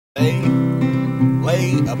They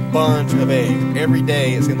lay a bunch of eggs. Every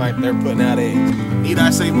day it seems like they're putting out eggs. Need I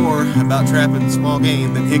say more about trapping small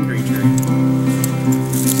game than hickory tree?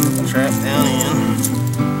 Trap down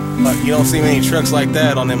in. But you don't see many trucks like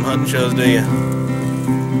that on them hunting shows, do you?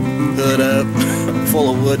 Hood up,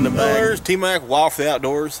 full of wood in the back. There's T-Mac Wild for the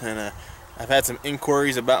Outdoors, and I've had some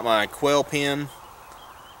inquiries about my quail pen.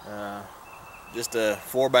 Just a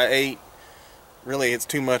 4x8. Really, it's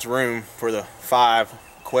too much room for the 5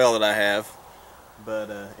 quail that I have, but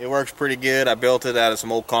it works pretty good. I built it out of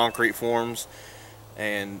some old concrete forms,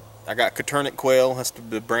 and I got Coturnic quail. That's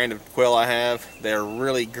the brand of quail I have. They're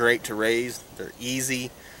really great to raise. They're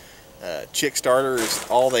easy. Chick starter is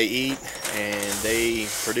all they eat, and they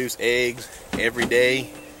produce eggs every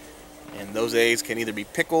day, and those eggs can either be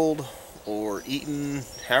pickled or eaten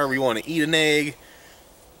however you want to eat an egg,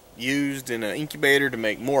 used in an incubator to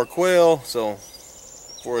make more quail. So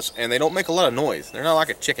for us, and they don't make a lot of noise. They're not like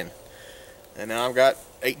a chicken. And now I've got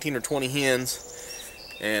 18 or 20 hens,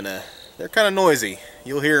 and they're kind of noisy.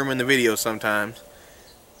 You'll hear them in the video sometimes.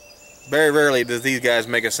 Very rarely does these guys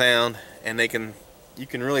make a sound, and you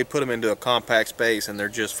can really put them into a compact space and they're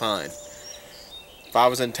just fine. If I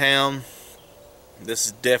was in town, this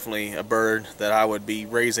is definitely a bird that I would be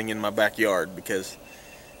raising in my backyard because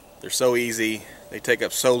they're so easy. They take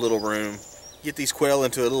up so little room. Get these quail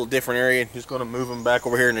into a little different area. Just going to move them back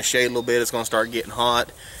over here in the shade a little bit. It's going to start getting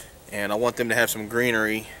hot, and I want them to have some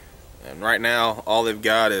greenery. And right now all they've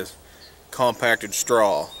got is compacted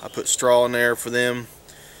straw. I put straw in there for them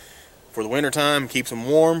for the winter time, keeps them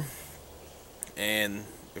warm. And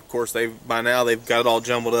of course by now they've got it all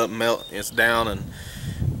jumbled up, it's down, and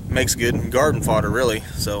makes good garden fodder really.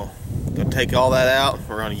 So I'm going to take all that out.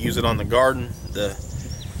 We're going to use it on the garden, the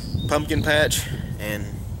pumpkin patch, and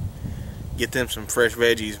get them some fresh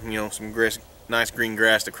veggies, you know, some nice green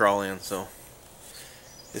grass to crawl in. So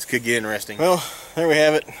this could get interesting. Well, there we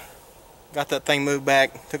have it. Got that thing moved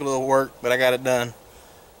back. Took a little work, but I got it done.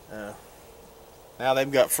 Now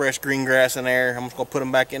they've got fresh green grass in there. I'm just gonna put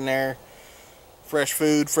them back in there. Fresh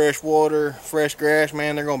food, fresh water, fresh grass.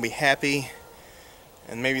 Man, they're gonna be happy,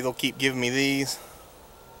 and maybe they'll keep giving me these.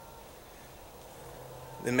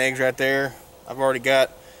 Them eggs right there. I've already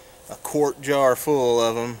got a quart jar full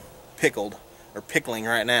of them pickled, or pickling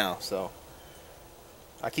right now. So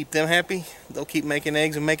I keep them happy, they'll keep making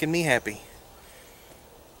eggs and making me happy.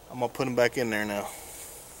 I'm gonna put them back in there now,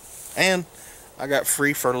 and I got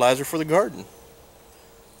free fertilizer for the garden.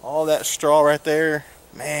 All that straw right there,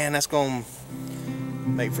 man, that's gonna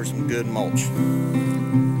make for some good mulch.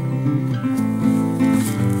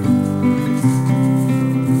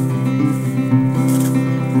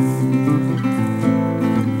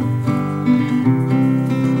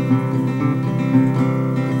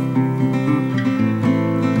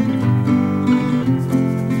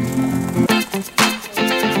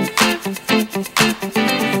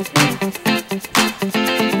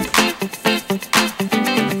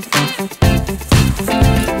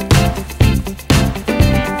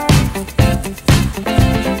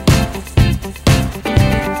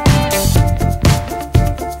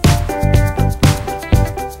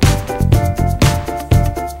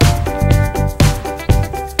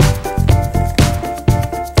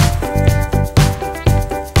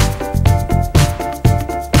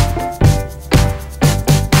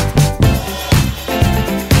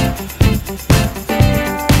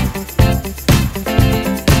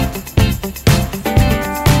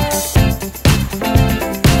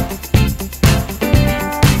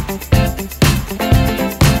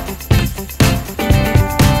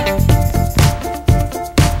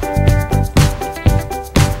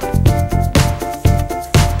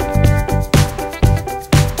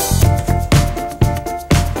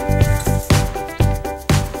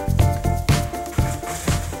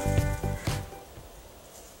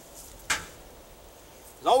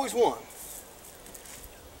 There's always one.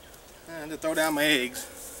 I had to throw down my eggs.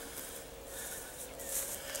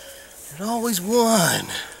 There's always one.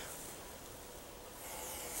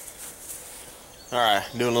 Alright,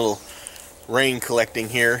 doing a little rain collecting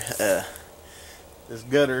here. This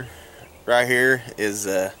gutter right here is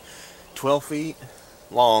 12 feet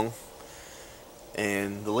long,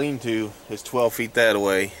 and the lean-to is 12 feet that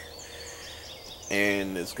way,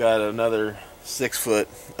 and it's got another 6 foot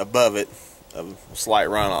above it of slight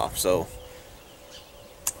runoff. So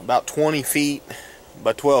about 20 feet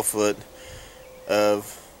by 12 foot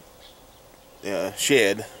of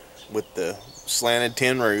shed with the slanted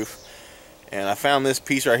tin roof. And I found this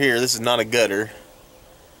piece right here. This is not a gutter,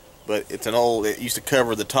 but it's an old, it used to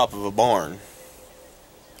cover the top of a barn,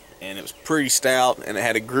 and it was pretty stout, and it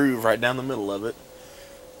had a groove right down the middle of it.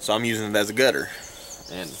 So I'm using it as a gutter.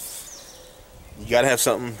 and you got to have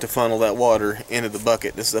something to funnel that water into the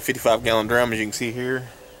bucket. This is a 55-gallon drum, as you can see here.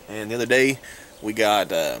 And the other day we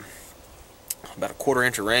got about a 1/4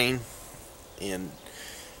 inch of rain, and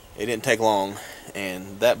it didn't take long,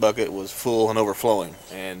 and that bucket was full and overflowing.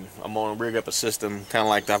 And I'm going to rig up a system kind of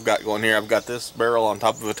like I've got going here. I've got this barrel on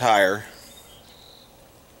top of a tire,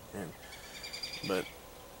 but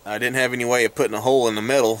I didn't have any way of putting a hole in the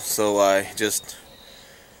middle, so I just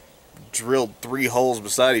drilled 3 holes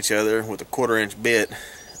beside each other with a 1/4 inch bit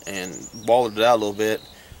and walled it out a little bit,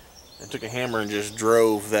 and took a hammer and just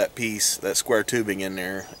drove that piece, that square tubing in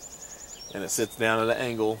there, and it sits down at an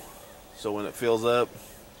angle, so when it fills up,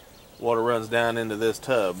 water runs down into this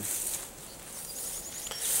tub.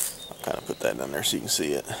 I'll kind of put that down there so you can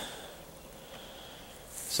see it.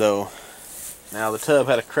 So now the tub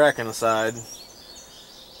had a crack in the side,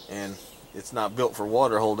 and it's not built for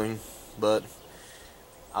water holding, but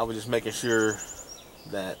I was just making sure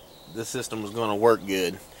that this system was going to work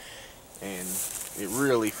good, and it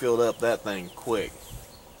really filled up that thing quick.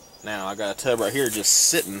 Now I got a tub right here just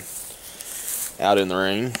sitting out in the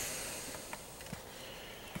rain,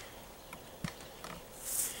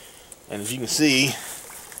 and as you can see,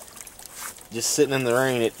 just sitting in the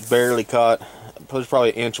rain, it barely caught. There's probably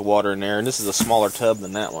an inch of water in there, and this is a smaller tub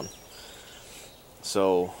than that one.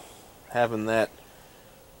 So having that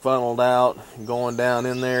funneled out, going down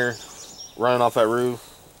in there, running off that roof,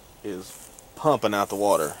 is pumping out the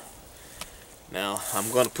water. Now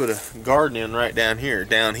I'm going to put a garden in right down here,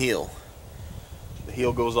 downhill. The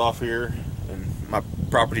hill goes off here, and my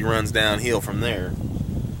property runs downhill from there.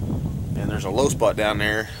 And there's a low spot down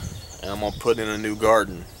there, and I'm going to put in a new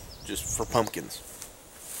garden just for pumpkins.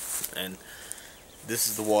 And this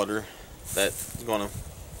is the water that's going to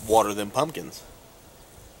water them pumpkins.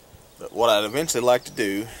 But what I'd eventually like to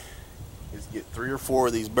do is get 3 or 4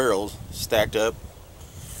 of these barrels stacked up,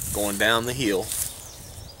 going down the hill,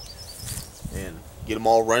 and get them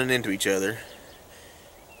all running into each other,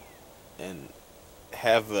 and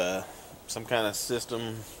have some kind of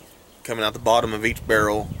system coming out the bottom of each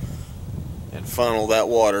barrel and funnel that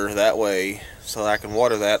water that way, so I can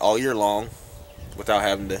water that all year long without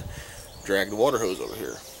having to drag the water hose over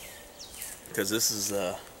here. Because this is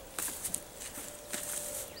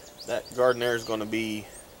that garden there is going to be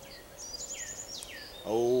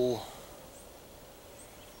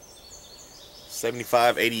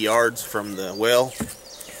 75-80 yards from the well.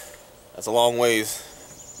 That's a long ways,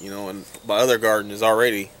 you know, and my other garden is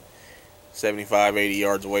already 75-80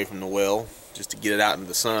 yards away from the well, just to get it out into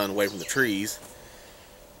the sun, away from the trees.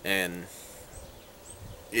 And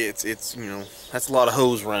it's you know, that's a lot of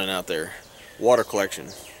hose running out there. Water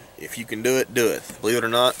collection, if you can do it, do it. Believe it or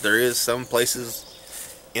not, there is some places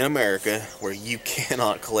in America where you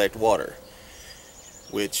cannot collect water,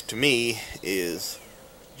 which to me is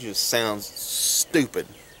just sounds stupid.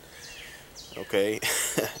 Okay,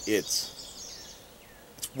 it's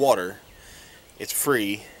water, it's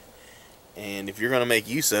free, and if you're gonna make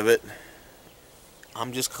use of it,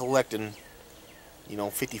 I'm just collecting, you know,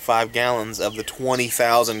 55 gallons of the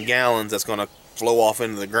 20,000 gallons that's gonna flow off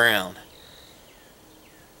into the ground.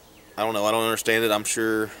 I don't know, I don't understand it. I'm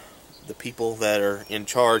sure the people that are in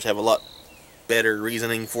charge have a lot better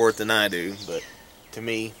reasoning for it than I do, but to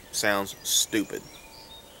me, sounds stupid.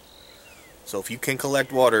 So if you can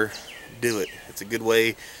collect water, do it. It's a good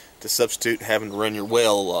way to substitute having to run your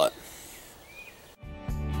well a lot.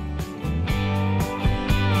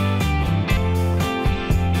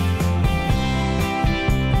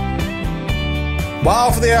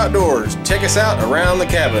 Wild for the outdoors. Check us out around the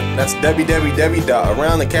cabin. That's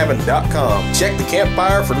www.aroundthecabin.com. Check the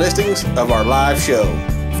campfire for listings of our live show.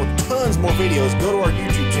 For tons more videos, go to our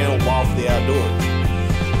YouTube channel, Wild for the Outdoors.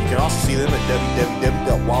 You can also see them at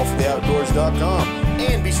www.wildfortheoutdoors.com,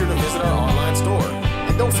 and be sure to visit our online store.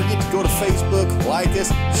 And don't forget to go to Facebook, like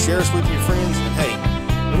us, share us with your friends, and hey,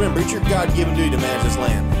 remember, it's your God-given duty to manage this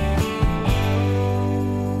land.